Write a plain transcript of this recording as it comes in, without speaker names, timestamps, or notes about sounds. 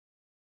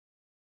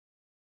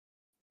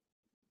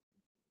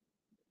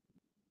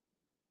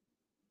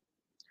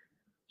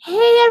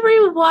Hey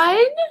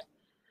everyone,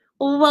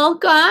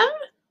 welcome.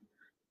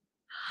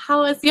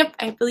 Yep,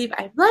 I believe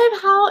I'm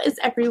live. How is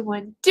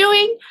everyone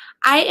doing?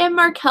 I am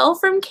Markel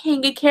from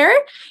Kanga.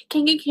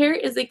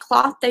 Kanga is a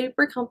cloth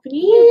diaper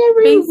company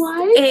based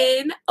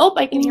in,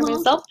 I can hear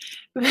myself,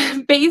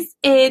 based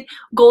in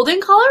Golden,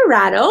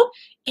 Colorado.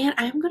 And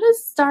I'm going to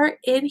start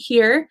in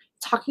here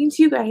talking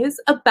to you guys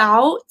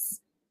about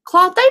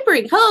cloth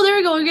diapering. Hello, there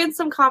we go. We're getting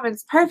some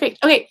comments.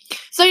 Perfect. Okay,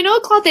 so I know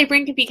cloth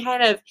diapering can be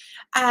kind of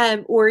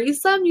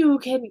worrisome. You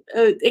can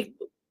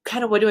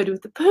kind of, what do I do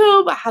with the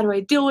poop? How do I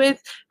deal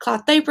with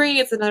cloth diapering?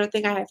 It's another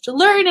thing I have to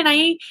learn, and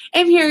I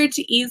am here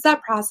to ease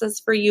that process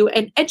for you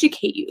and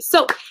educate you.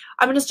 So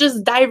I'm going to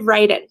just dive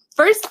right in.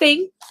 First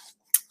thing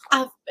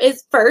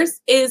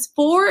is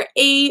for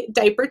a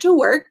diaper to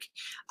work,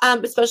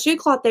 especially a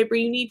cloth diaper,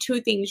 you need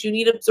two things. You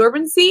need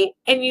absorbency,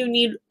 and you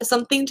need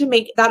something to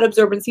make that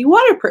absorbency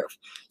waterproof.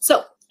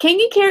 So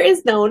Kanga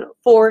is known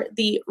for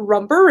the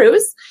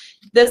Rumparoos.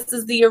 This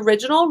is the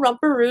original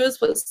Rumparoos,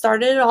 what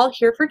started it all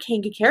here for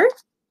Kanga.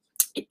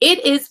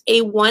 It is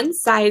a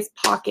one-size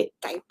pocket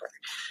diaper.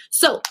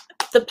 So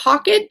the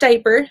pocket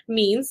diaper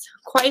means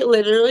quite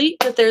literally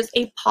that there's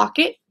a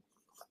pocket,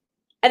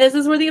 and this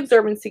is where the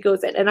absorbency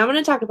goes in. And I'm going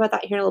to talk about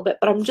that here in a little bit,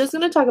 but I'm just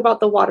going to talk about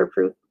the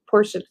waterproof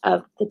portion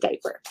of the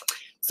diaper.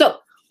 So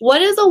what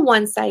does a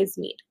one size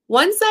mean?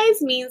 One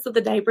size means that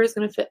the diaper is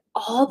going to fit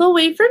all the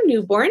way from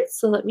newborn.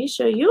 So let me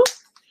show you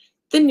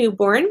the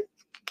newborn.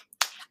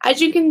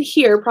 As you can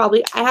hear,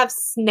 probably, I have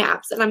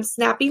snaps, and I'm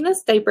snapping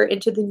this diaper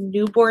into the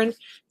newborn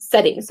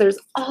setting. So there's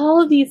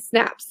all of these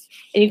snaps,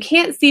 and you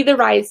can't see the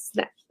rise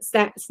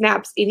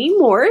snaps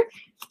anymore.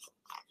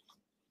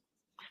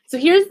 So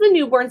here's the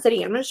newborn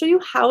setting. I'm going to show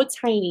you how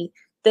tiny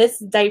this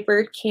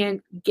diaper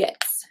can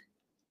get.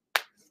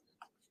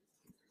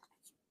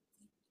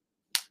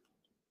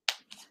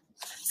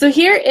 So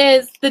here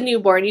is the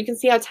newborn. You can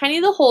see how tiny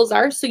the holes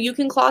are. So you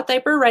can cloth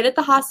diaper right at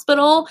the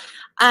hospital.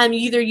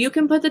 Either you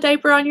can put the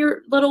diaper on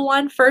your little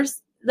one.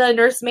 First, the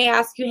nurse may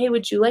ask you, hey,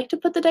 would you like to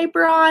put the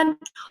diaper on?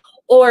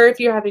 Or if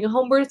you're having a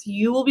home birth,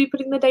 you will be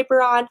putting the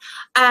diaper on.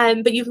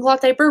 But you can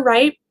cloth diaper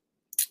right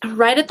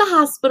at the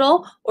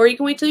hospital, or you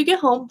can wait till you get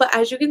home. But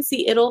as you can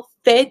see, it'll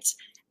fit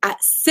at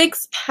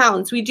 6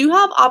 pounds. We do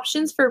have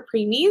options for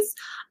preemies.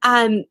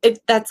 If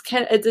that's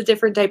it's a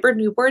different diaper,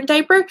 newborn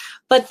diaper,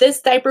 but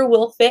this diaper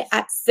will fit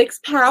at 6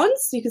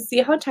 pounds. So you can see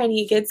how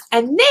tiny it gets.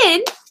 And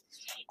then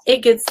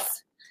it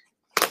gets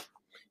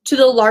to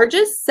the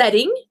largest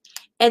setting.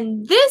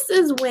 And this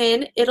is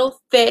when it'll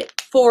fit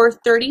for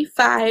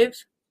 35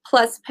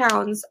 plus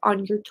pounds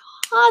on your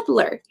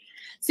toddler.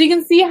 So you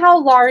can see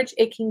how large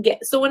it can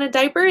get. So when a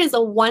diaper is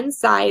a one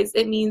size,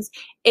 it means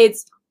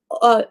it's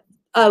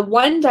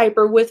one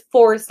diaper with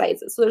 4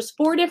 sizes. So there's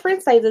 4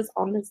 different sizes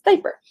on this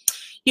diaper.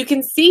 You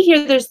can see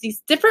here there's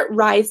these different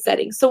rise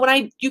settings. So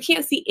you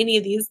can't see any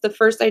of these. The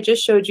first I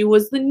just showed you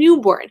was the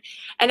newborn.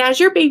 And as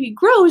your baby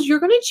grows, you're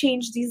going to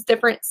change these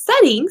different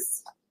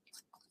settings.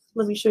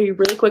 Let me show you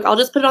really quick. I'll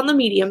just put it on the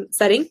medium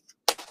setting.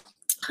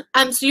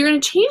 So you're going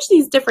to change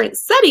these different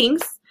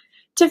settings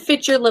to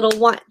fit your little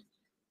one.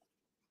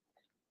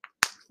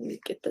 Let me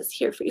get this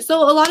here for you. So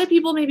a lot of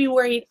people may be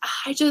worried,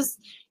 how do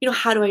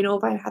I know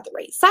if I have the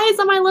right size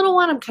on my little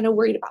one? I'm kind of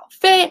worried about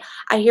fit.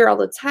 I hear all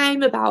the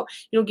time about,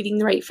 getting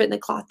the right fit in the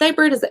cloth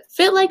diaper. Does it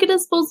fit like a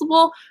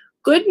disposable?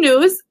 Good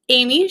news,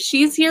 Amy,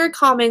 she's here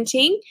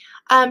commenting.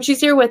 She's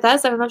here with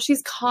us. I don't know if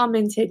she's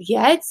commented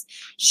yet.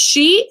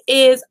 She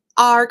is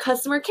our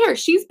customer care.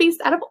 She's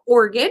based out of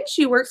Oregon.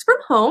 She works from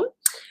home,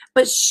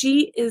 but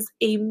she is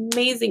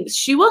amazing.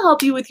 She will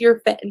help you with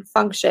your fit and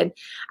function.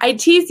 I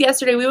teased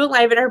yesterday, we went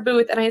live at our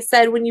booth, and I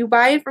said, when you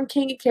buy it from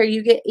Kanga,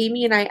 you get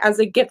Amy and I as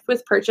a gift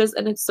with purchase,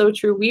 and it's so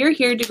true. We are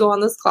here to go on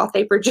this cloth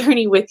diaper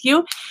journey with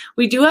you.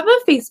 We do have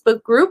a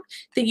Facebook group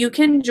that you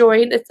can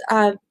join. It's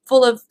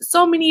full of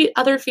so many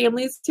other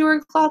families who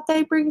are cloth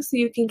diapering, so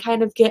you can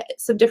kind of get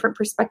some different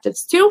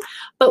perspectives too.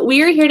 But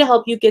we are here to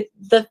help you get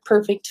the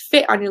perfect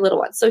fit on your little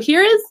one. So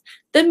here is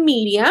the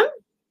medium.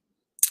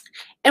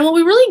 And what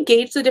we really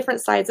gauge the different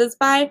sizes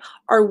by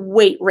are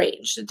weight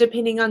range.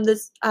 Depending on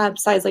this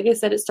size, like I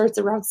said, it starts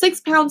around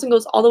 6 pounds and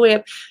goes all the way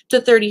up to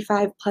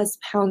 35 plus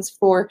pounds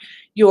for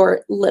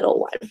your little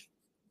one.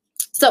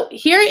 So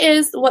here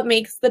is what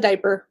makes the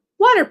diaper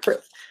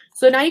waterproof.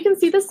 So now you can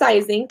see the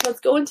sizing. Let's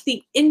go into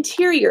the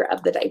interior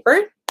of the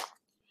diaper.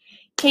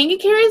 Kanga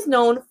is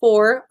known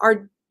for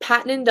our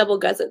patented double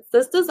gussets.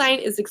 This design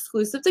is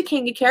exclusive to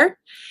Kanga.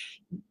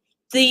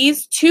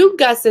 These 2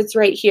 gussets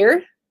right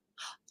here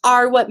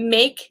are what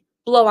make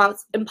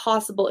blowouts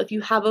impossible if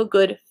you have a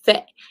good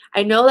fit.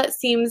 I know that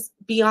seems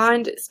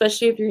beyond,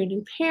 especially if you're a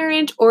new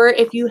parent or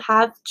if you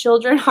have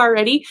children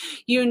already,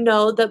 you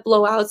know that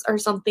blowouts are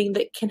something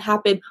that can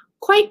happen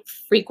quite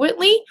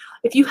frequently.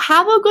 If you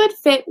have a good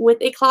fit with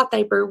a cloth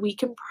diaper, we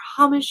can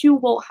promise you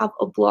won't have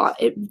a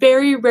blowout. It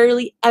very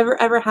rarely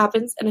ever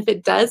happens, and if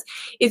it does,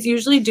 it's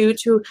usually due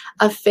to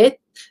a fit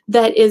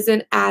that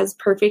isn't as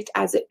perfect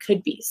as it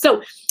could be.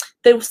 So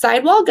The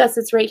sidewall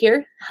gussets right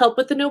here help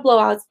with the no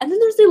blowouts. And then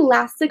there's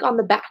elastic on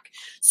the back.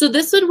 So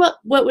this would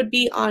what would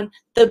be on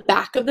the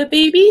back of the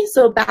baby,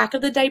 so back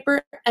of the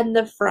diaper and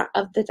the front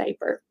of the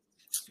diaper.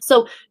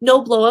 So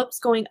no blowouts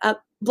going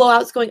up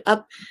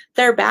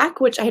their back,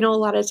 which I know a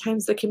lot of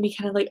times it can be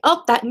kind of like,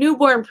 oh, that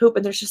newborn poop,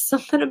 and there's just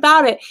something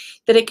about it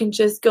that it can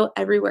just go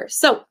everywhere.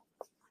 So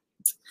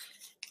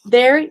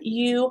there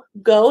you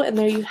go, and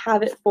there you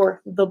have it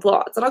for the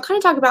blowouts. And I'll kind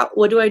of talk about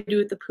what do I do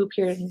with the poop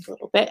here in a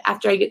little bit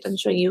after I get done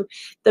showing you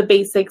the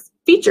basic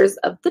features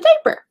of the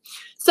diaper.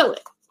 So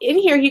in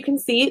here you can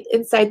see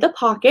inside the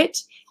pocket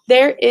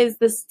there is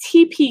this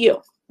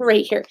TPU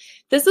right here.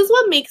 This is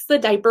what makes the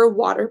diaper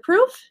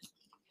waterproof.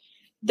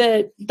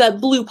 The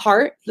blue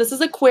part, this is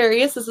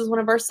Aquarius. This is one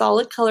of our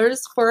solid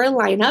colors for our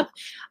lineup.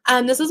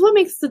 This is what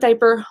makes the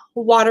diaper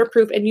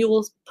waterproof, and you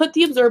will put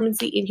the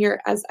absorbency in here,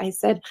 as I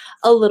said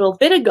a little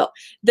bit ago.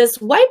 This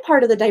white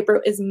part of the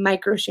diaper is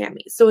micro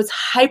chamois, so it's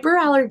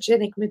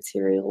hyperallergenic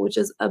material, which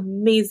is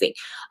amazing.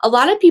 A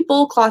lot of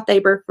people cloth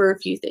diaper for a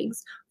few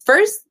things.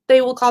 First,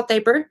 they will cloth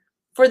diaper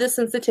for the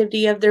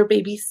sensitivity of their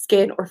baby's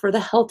skin or for the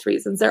health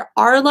reasons. There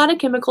are a lot of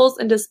chemicals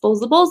in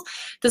disposables.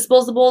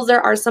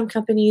 There are some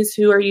companies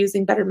who are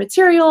using better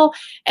material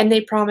and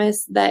they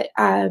promise that,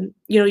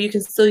 you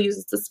can still use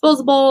it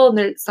disposable and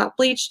it's not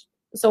bleached,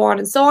 so on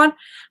and so on.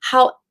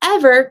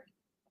 However,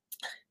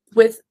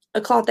 with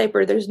a cloth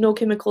diaper, there's no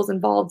chemicals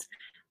involved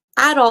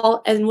at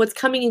all. And what's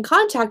coming in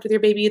contact with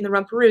your baby in the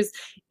rumparoos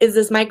is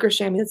this micro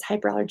chamois that's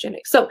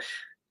hyperallergenic. So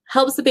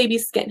helps the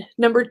baby's skin.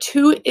 Number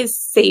 2 is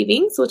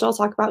savings, which I'll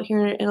talk about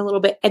here in a little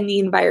bit, and the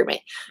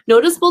environment.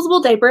 No disposable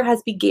diaper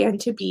has began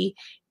to be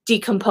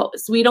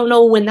decomposed. We don't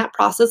know when that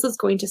process is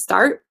going to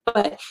start,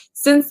 but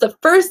since the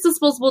first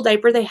disposable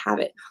diaper, they have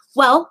it.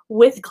 Well,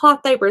 with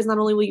cloth diapers, not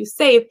only will you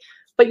save,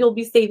 but you'll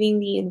be saving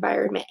the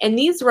environment. And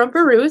these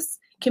rumparoos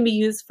can be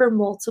used for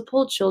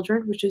multiple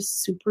children, which is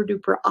super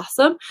duper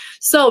awesome.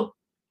 So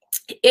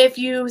if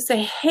you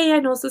say, hey, I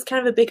know this is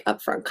kind of a big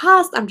upfront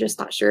cost, I'm just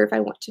not sure if I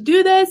want to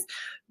do this,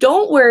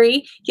 don't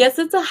worry. Yes,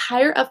 it's a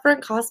higher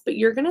upfront cost, but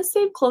you're going to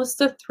save close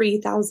to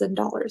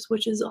 $3,000,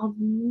 which is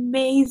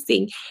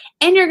amazing.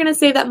 And you're going to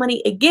save that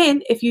money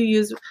again if you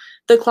use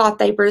the cloth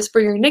diapers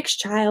for your next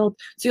child,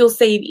 so you'll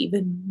save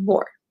even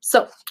more.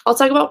 So I'll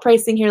talk about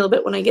pricing here a little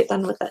bit when I get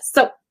done with this.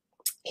 So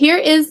here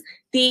is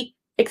the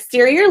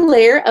exterior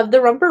layer of the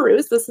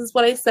rumparoos. This is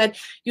what I said.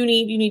 You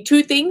need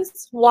 2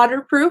 things: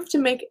 waterproof to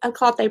make a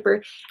cloth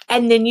diaper,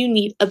 and then you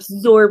need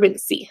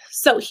absorbency.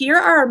 So here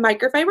are our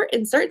microfiber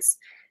inserts.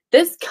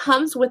 This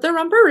comes with the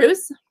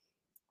rumparoos.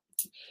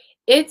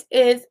 It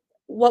is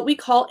what we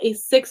call a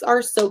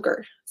 6R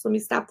soaker. So let me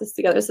snap this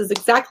together. This is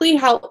exactly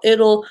how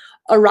it'll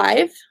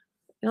arrive.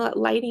 That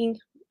lighting.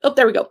 Oh,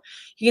 there we go.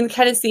 You can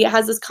kind of see it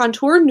has this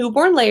contour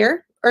newborn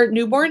layer, or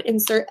newborn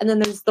insert, and then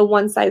there's the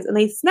one size, and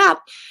they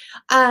snap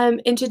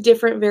into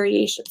different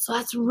variations. So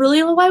that's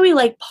really why we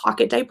like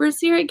pocket diapers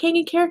here at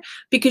Kanga Care,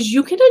 because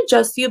you can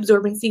adjust the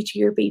absorbency to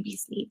your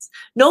baby's needs.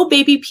 No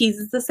baby pees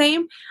is the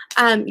same.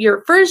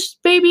 Your first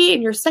baby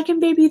and your second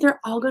baby, they're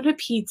all going to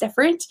pee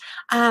different.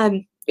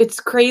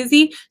 It's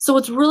crazy. So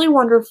what's really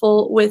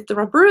wonderful with the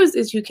rumparoos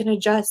is you can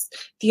adjust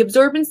the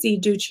absorbency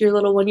due to your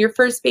little one. Your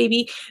first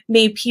baby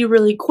may pee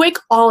really quick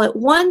all at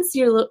once.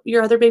 Your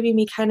other baby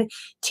may kind of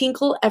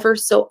tinkle ever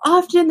so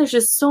often. There's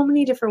just so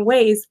many different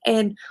ways.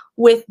 And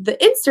with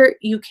the insert,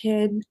 you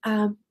can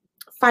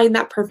find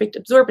that perfect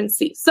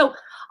absorbency. So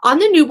on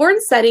the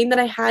newborn setting that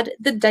I had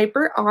the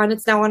diaper on,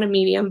 it's now on a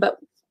medium, but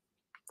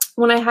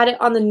when I had it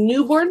on the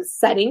newborn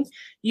setting,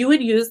 you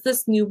would use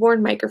this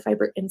newborn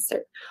microfiber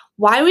insert.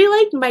 Why we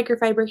like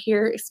microfiber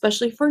here,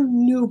 especially for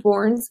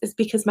newborns, is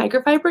because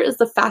microfiber is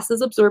the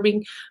fastest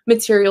absorbing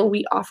material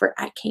we offer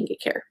at Kanga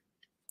Care.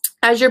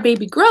 As your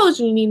baby grows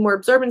and you need more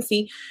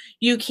absorbency,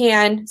 you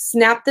can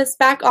snap this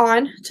back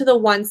on to the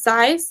one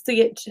size to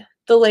get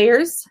the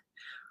layers,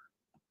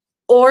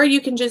 or you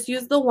can just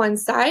use the one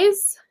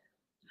size,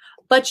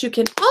 but you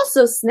can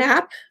also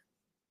snap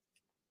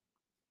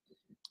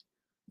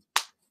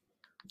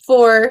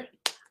for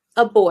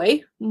a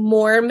boy,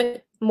 more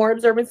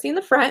absorbency in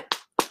the front,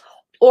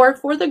 or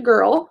for the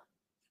girl,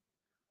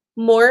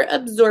 more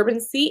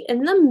absorbency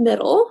in the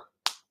middle.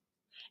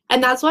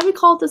 And that's why we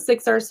call it the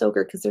 6R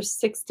soaker, because there's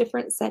 6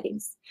 different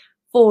settings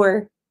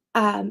for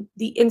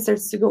the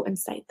inserts to go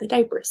inside the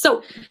diaper.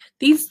 So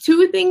these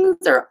 2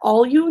 things are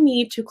all you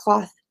need to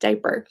cloth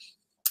diaper.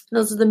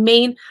 Those are the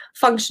main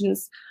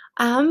functions.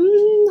 I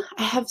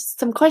have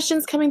some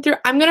questions coming through.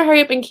 I'm going to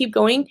hurry up and keep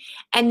going,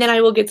 and then I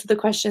will get to the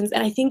questions.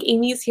 And I think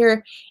Amy's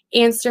here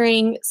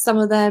answering some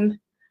of them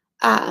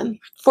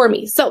for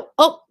me. So,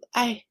 a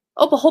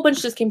whole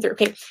bunch just came through.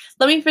 Okay,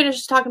 let me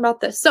finish talking about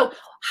this. So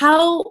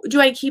how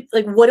do I keep,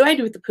 what do I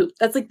do with the poop?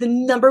 That's like the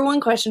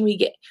 #1 question we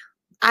get.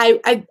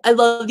 I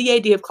love the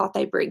idea of cloth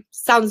diapering.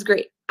 Sounds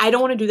great. I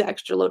don't want to do the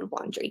extra load of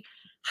laundry.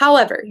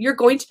 However, you're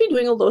going to be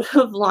doing a load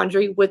of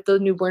laundry with the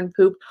newborn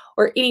poop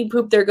or any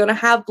poop. They're going to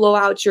have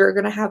blowouts. You're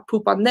going to have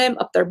poop on them,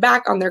 up their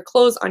back, on their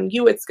clothes, on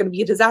you. It's going to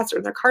be a disaster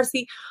in their car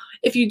seat.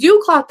 If you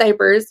do cloth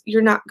diapers,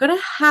 you're not going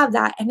to have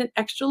that and an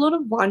extra load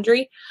of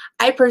laundry.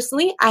 I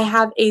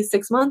have a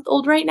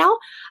 6-month-old right now.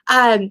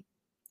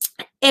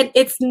 And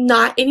it's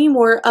not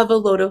anymore of a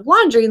load of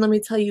laundry. And let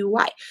me tell you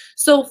why.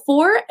 So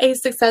for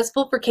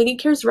Kanga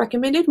Care's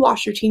recommended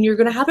wash routine, you're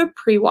going to have a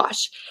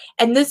pre-wash.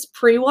 And this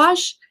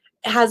pre-wash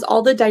has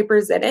all the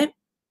diapers in it.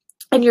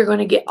 And you're going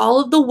to get all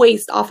of the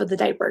waste off of the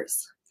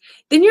diapers.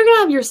 Then you're going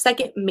to have your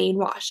second main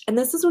wash. And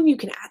this is when you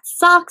can add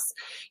socks.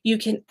 You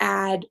can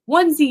add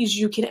onesies.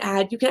 You can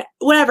add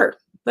whatever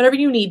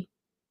you need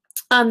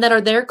that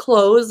are their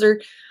clothes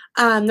or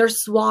their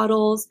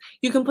swaddles.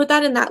 You can put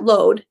that in that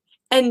load.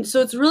 And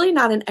so it's really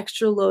not an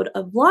extra load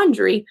of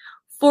laundry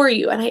for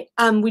you.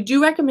 And we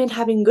do recommend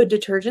having good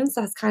detergents.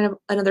 That's kind of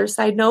another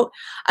side note.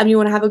 You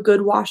want to have a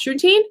good wash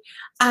routine.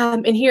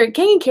 And here at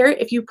Kanga Care,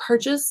 if you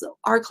purchase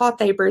our cloth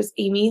diapers,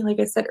 Amy, like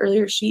I said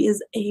earlier, she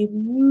is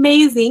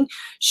amazing.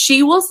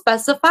 She will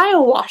specify a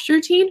wash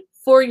routine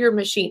for your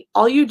machine.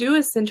 All you do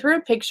is send her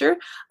a picture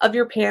of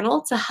your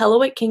panel to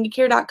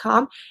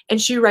hello@kangacare.com,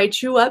 and she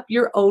writes you up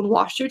your own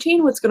wash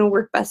routine, what's going to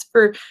work best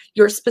for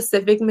your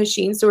specific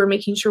machine. So we're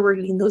making sure we're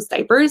getting those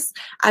diapers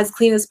as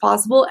clean as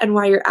possible. And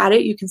while you're at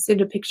it, you can send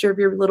a picture of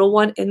your little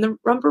one in the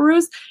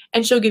Rumparoos,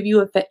 and she'll give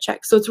you a fit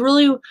check. So it's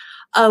really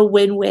a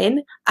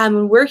win-win.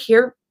 We're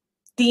here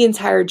the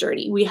entire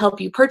journey. We help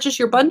you purchase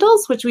your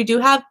bundles, which we do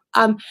have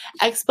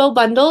Expo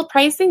bundle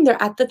pricing. They're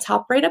at the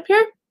top right up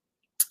here.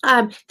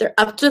 They're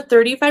up to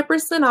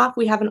 35% off.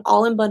 We have an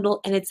all-in bundle,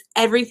 and it's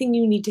everything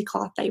you need to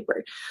cloth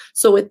diaper.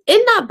 So within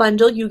that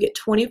bundle, you get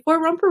 24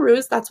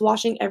 Rumparoos. That's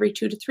washing every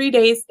 2 to 3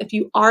 days. If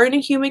you are in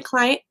a humid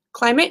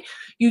climate,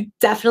 you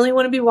definitely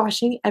want to be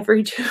washing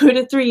every 2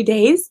 to 3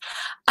 days.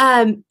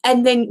 And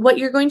then what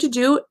you're going to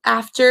do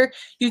after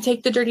you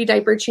take the dirty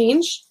diaper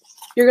change,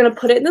 you're going to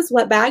put it in this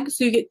wet bag.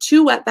 So you get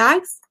 2 wet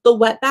bags. The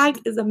wet bag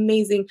is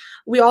amazing.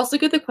 We also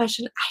get the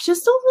question, I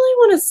just don't really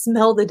want to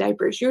smell the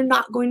diapers. You're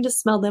not going to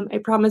smell them, I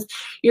promise.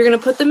 You're going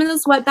to put them in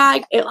this wet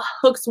bag. It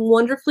hooks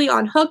wonderfully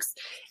on hooks.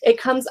 It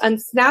comes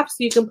unsnapped, so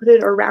you can put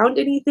it around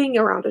anything,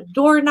 around a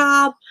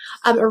doorknob,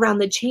 around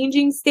the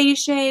changing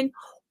station,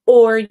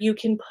 or you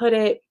can put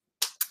it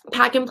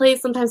pack and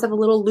place. Sometimes have a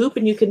little loop,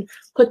 and you can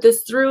put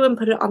this through and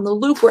put it on the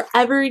loop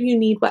wherever you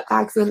need wet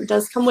bags. And it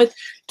does come with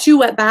 2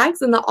 wet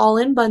bags in the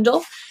all-in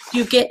bundle.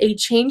 You get a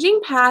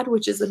changing pad,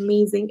 which is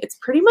amazing. It's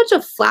pretty much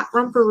a flat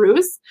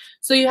Rumparoos.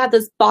 So you have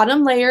this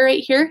bottom layer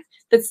right here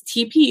that's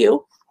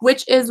TPU,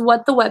 which is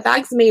what the wet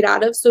bag's made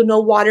out of. So no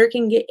water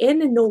can get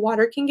in and no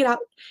water can get out.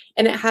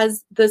 And it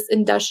has this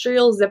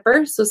industrial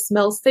zipper, so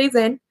smell stays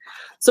in.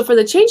 So for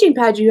the changing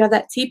pad, you have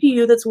that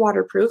TPU that's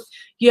waterproof.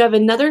 You have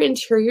another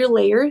interior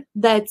layer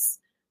that's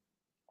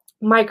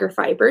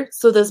microfiber,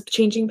 so those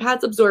changing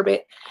pads absorb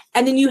it.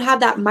 And then you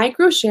have that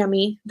micro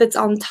chamois that's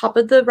on top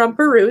of the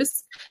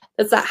Rumparoos.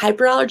 That's that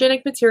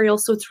hyperallergenic material,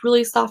 so it's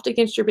really soft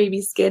against your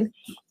baby's skin.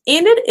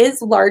 And it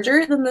is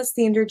larger than the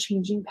standard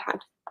changing pad.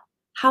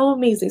 How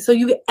amazing. So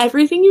you get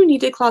everything you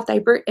need to cloth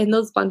diaper in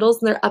those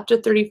bundles, and they're up to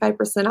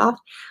 35% off.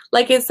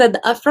 Like I said, the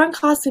upfront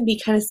cost can be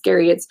kind of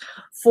scary. It's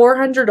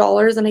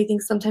 $400, and I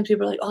think sometimes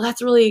people are like, oh,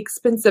 that's really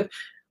expensive.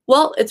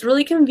 Well, it's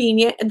really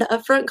convenient, and the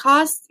upfront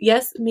cost,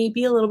 yes, may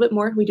be a little bit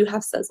more. We do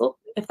have Sezzle,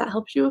 if that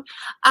helps you.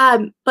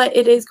 But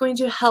it is going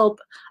to help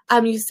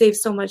you save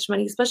so much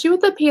money, especially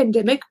with the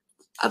pandemic.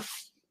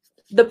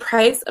 The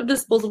price of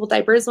disposable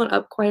diapers went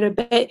up quite a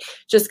bit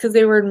just because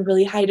they were in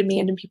really high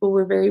demand and people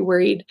were very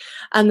worried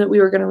that we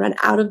were going to run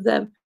out of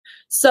them.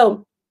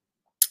 So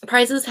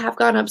prices have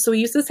gone up. So we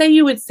used to say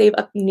you would save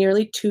up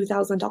nearly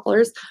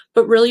 $2,000,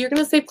 but really you're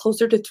going to save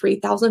closer to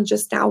 $3,000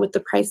 just now with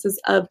the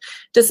prices of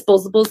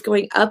disposables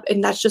going up.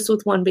 And that's just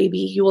with one baby.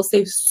 You will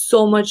save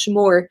so much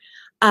more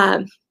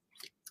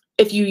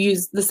if you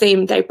use the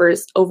same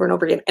diapers over and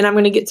over again. And I'm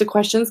going to get to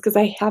questions because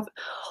I have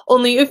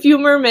only a few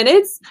more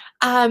minutes.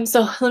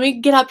 So let me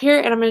get up here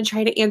and I'm going to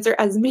try to answer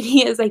as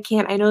many as I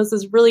can. I know this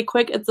is really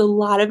quick. It's a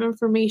lot of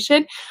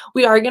information.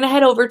 We are going to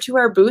head over to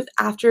our booth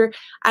after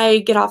I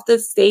get off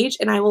this stage,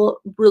 and I will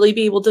really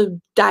be able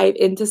to dive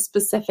into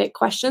specific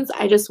questions.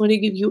 I just want to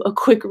give you a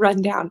quick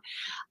rundown.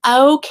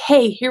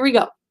 Okay, here we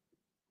go.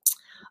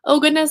 Oh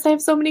goodness, I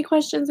have so many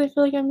questions. I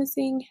feel like I'm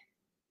missing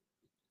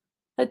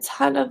a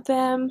ton of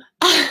them.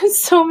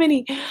 So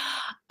many.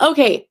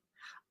 Okay.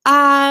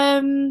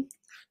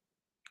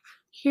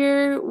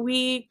 Here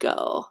we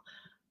go.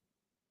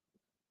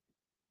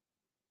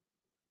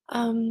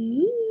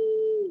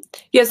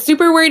 Yeah,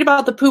 super worried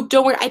about the poop.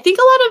 Don't worry. I think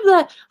a lot of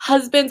the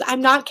husbands,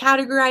 I'm not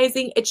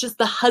categorizing. It's just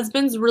the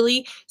husbands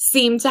really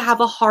seem to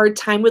have a hard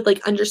time with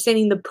like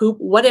understanding the poop.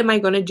 What am I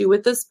going to do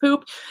with this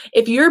poop?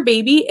 If your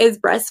baby is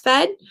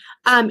breastfed,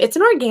 It's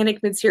an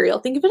organic material.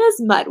 Think of it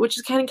as mud, which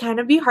is kind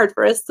of be hard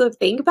for us to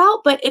think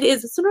about, but it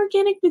is. It's an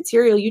organic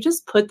material. You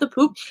just put the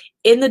poop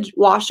in the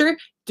washer,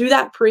 do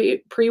that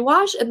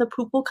pre-wash, and the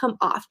poop will come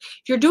off.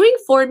 If you're doing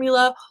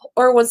formula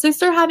or once they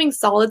start having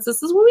solids,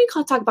 this is when we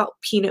talk about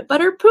peanut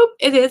butter poop.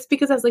 It is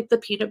because it has like the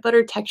peanut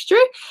butter texture,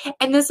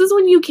 and this is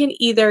when you can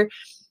either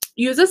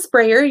use a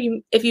sprayer.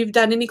 If you've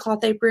done any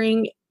cloth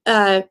diapering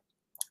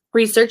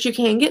research, you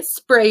can get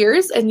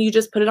sprayers and you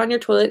just put it on your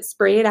toilet,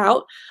 spray it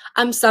out.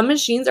 Some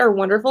machines are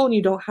wonderful and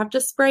you don't have to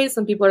spray.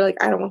 Some people are like,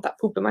 I don't want that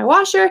poop in my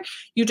washer.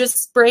 You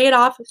just spray it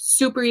off,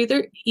 super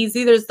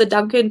easy. There's the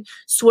Duncan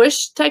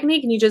swoosh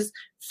technique, and you just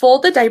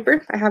fold the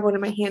diaper. I have one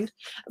in my hand.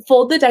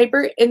 Fold the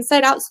diaper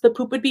inside out so the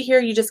poop would be here.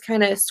 You just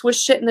kind of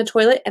swish it in the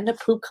toilet and the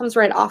poop comes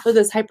right off of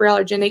this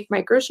hyperallergenic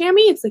micro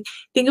chamois. It's like,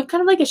 think of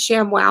kind of like a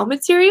ShamWow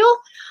material.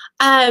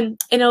 And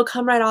it'll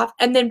come right off.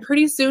 And then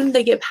pretty soon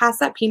they get past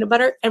that peanut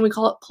butter and we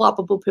call it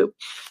ploppable poop.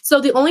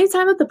 So the only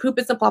time that the poop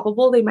isn't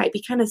ploppable, they might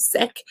be kind of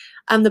sick.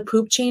 The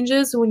poop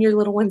changes when your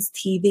little one's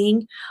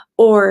teething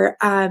or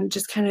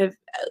just kind of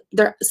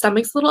their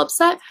stomach's a little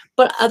upset.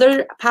 But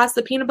other past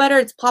the peanut butter,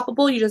 it's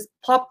ploppable. You just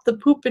plop the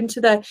poop into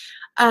the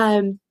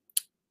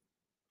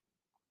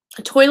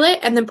toilet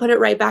and then put it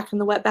right back in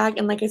the wet bag.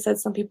 And like I said,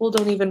 some people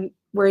don't even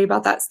worry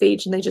about that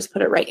stage and they just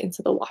put it right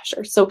into the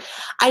washer. So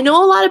I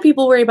know a lot of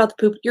people worry about the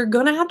poop. You're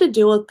going to have to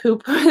deal with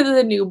poop with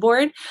a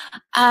newborn,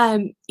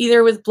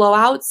 either with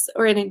blowouts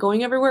or in it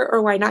going everywhere,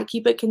 or why not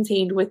keep it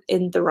contained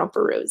within the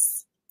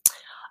rumperoos.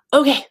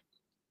 Okay.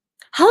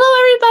 Hello,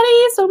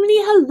 everybody. So many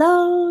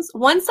hellos.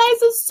 One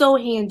size is so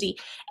handy.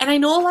 And I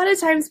know a lot of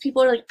times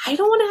people are like, I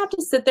don't want to have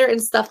to sit there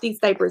and stuff these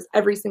diapers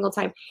every single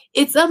time.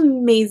 It's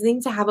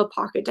amazing to have a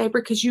pocket diaper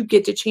because you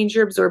get to change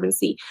your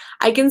absorbency.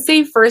 I can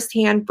say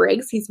firsthand,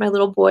 Briggs, he's my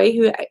little boy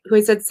who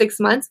I said 6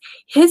 months,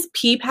 his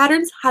pee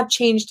patterns have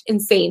changed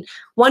insane.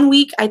 1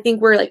 week, I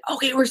think we're like,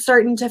 okay, we're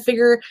starting to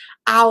figure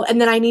out, and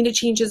then I need to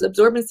change his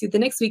absorbency the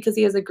next week because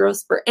he has a growth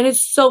spurt. And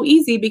it's so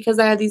easy because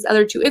I have these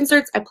other 2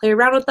 inserts. I play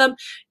around with them,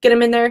 get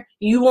them in there.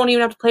 You won't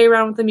even have to play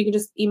around with them. You can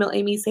just email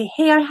Amy, say,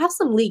 hey, I have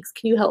some leaks.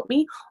 Can you help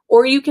me?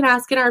 Or you can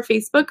ask in our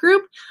Facebook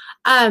group.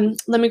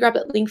 Let me grab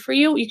that link for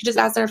you. You can just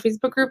ask in our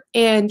Facebook group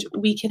and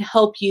we can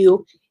help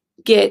you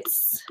get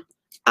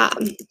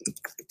the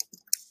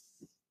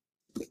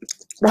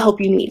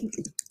help you need.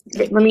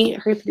 Okay, let me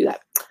hurry up and do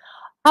that.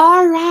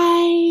 All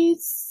right.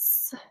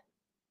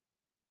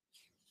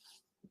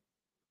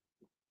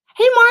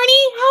 Hey,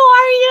 Marnie, how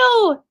are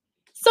you?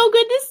 So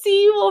good to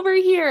see you over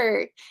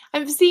here.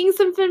 I'm seeing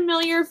some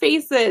familiar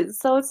faces,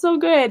 so it's so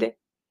good.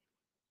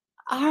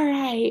 All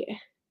right.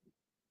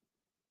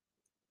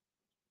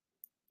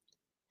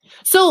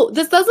 So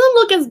this doesn't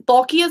look as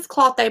bulky as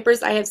cloth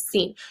diapers I have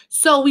seen.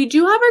 So we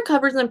do have our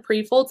covers and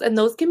pre-folds, and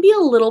those can be a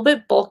little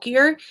bit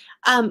bulkier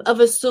of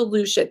a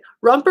solution.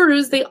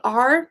 Rumperoos,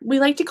 we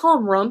like to call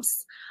them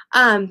rumps.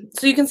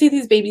 So you can see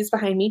these babies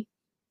behind me.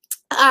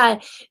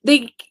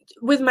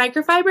 With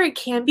microfiber, it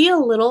can be a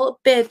little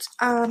bit,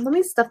 let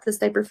me stuff this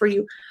diaper for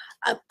you,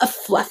 a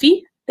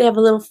fluffy. They have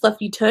a little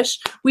fluffy tush.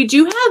 We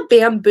do have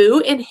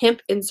bamboo and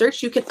hemp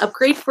inserts. You can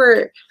upgrade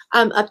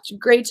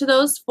to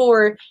those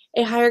for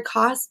a higher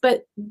cost,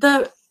 but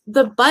the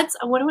butts,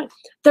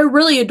 they're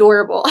really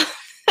adorable.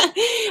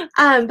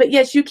 But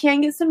yes, you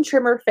can get some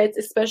trimmer fits,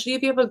 especially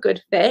if you have a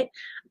good fit.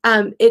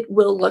 It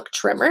will look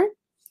trimmer.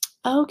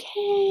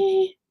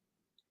 Okay.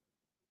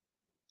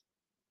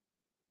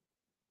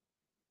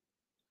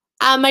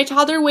 My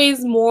toddler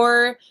weighs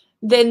more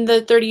than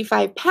the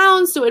 35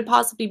 pounds, so it would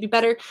possibly be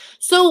better.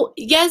 So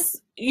yes,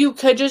 you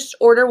could just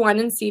order one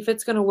and see if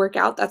it's going to work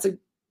out. That's a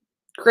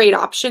great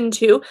option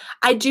too.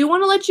 I do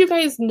want to let you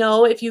guys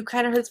know, if you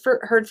kind of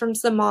heard from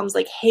some moms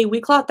like, hey, we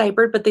cloth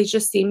diapered, but they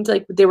just seemed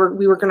like we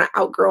were going to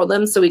outgrow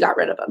them, so we got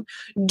rid of them.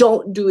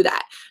 Don't do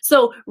that.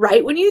 So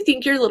right when you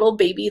think your little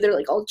baby, they're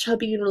like all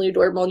chubby and really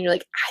adorable, and you're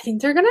like, I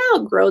think they're going to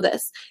outgrow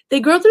this. They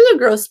grow through the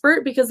growth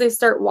spurt because they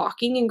start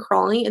walking and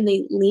crawling and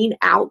they lean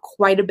out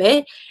quite a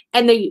bit,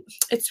 and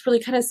it's really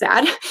kind of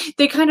sad.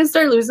 They kind of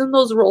start losing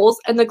those rolls,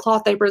 and the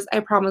cloth diapers,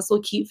 I promise,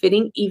 will keep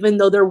fitting even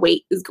though their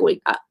weight is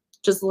going up.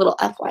 Just a little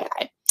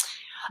FYI.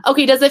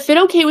 Okay, does it fit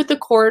okay with the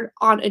cord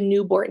on a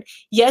newborn?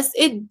 Yes,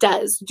 it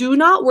does. Do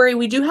not worry.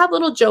 We do have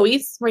little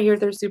Joeys right here.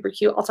 They're super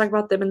cute. I'll talk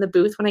about them in the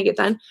booth when I get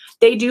done.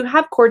 They do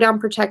have cord down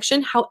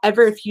protection.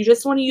 However, if you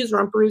just want to use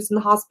rumperoos in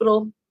the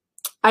hospital,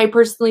 I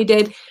personally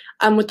did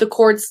with the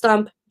cord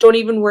stump. Don't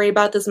even worry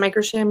about this.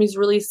 Micro chamois is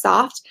really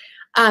soft,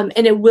 and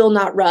it will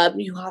not rub.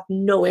 You have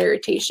no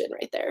irritation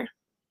right there.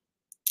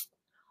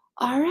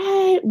 All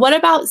right. What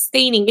about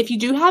staining? If you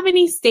do have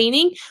any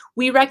staining,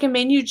 we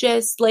recommend you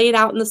just lay it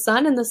out in the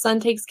sun, and the sun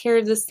takes care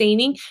of the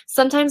staining.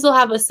 Sometimes they'll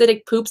have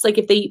acidic poops, like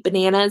if they eat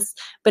bananas.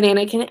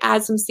 Banana can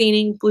add some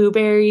staining,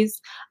 blueberries.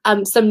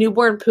 Some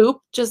newborn poop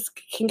just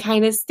can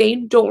kind of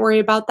stain. Don't worry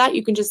about that.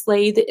 You can just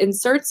lay the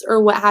inserts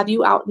or what have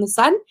you out in the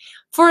sun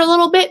for a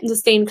little bit, and the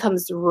stain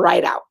comes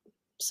right out.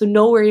 So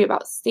no worry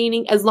about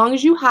staining as long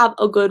as you have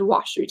a good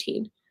wash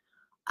routine.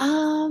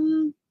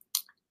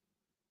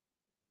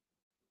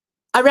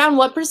 Around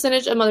what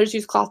percentage of mothers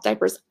use cloth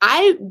diapers?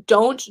 I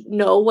don't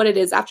know what it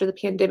is after the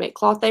pandemic.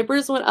 Cloth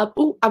diapers went up.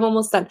 Ooh, I'm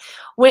almost done.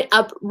 Went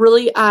up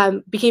really,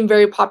 became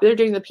very popular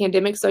during the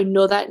pandemic. So I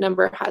know that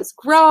number has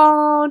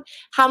grown.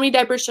 How many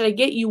diapers should I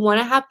get? You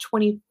want to have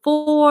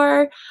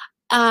 24.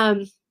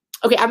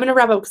 Okay, I'm going to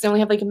wrap up because I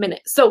only have like a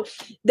minute. So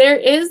there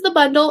is the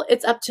bundle.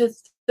 It's up to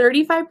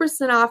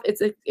 35% off.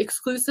 It's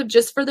exclusive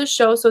just for the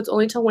show. So it's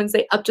only till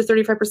Wednesday, up to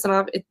 35%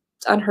 off. It's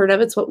unheard of.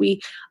 It's what we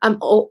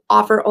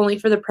offer only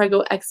for the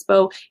Prego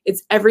Expo.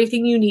 It's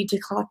everything you need to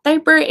cloth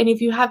diaper. And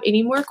if you have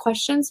any more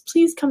questions,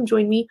 please come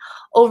join me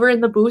over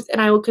in the booth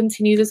and I will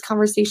continue this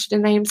conversation.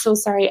 And I am so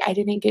sorry I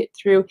didn't get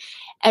through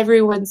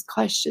everyone's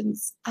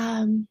questions.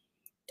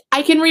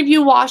 I can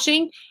review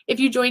washing if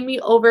you join me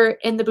over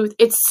in the booth.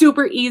 It's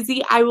super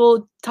easy. I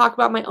will talk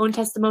about my own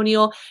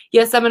testimonial.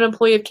 Yes, I'm an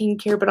employee of King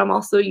Care, but I'm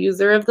also a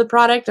user of the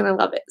product and I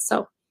love it.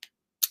 So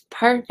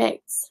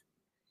perfect.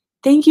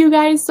 Thank you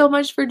guys so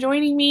much for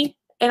joining me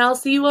and I'll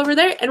see you over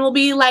there and we'll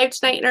be live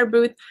tonight in our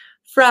booth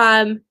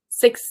from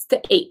 6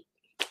 to 8.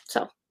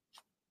 So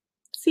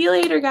see you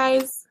later,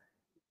 guys.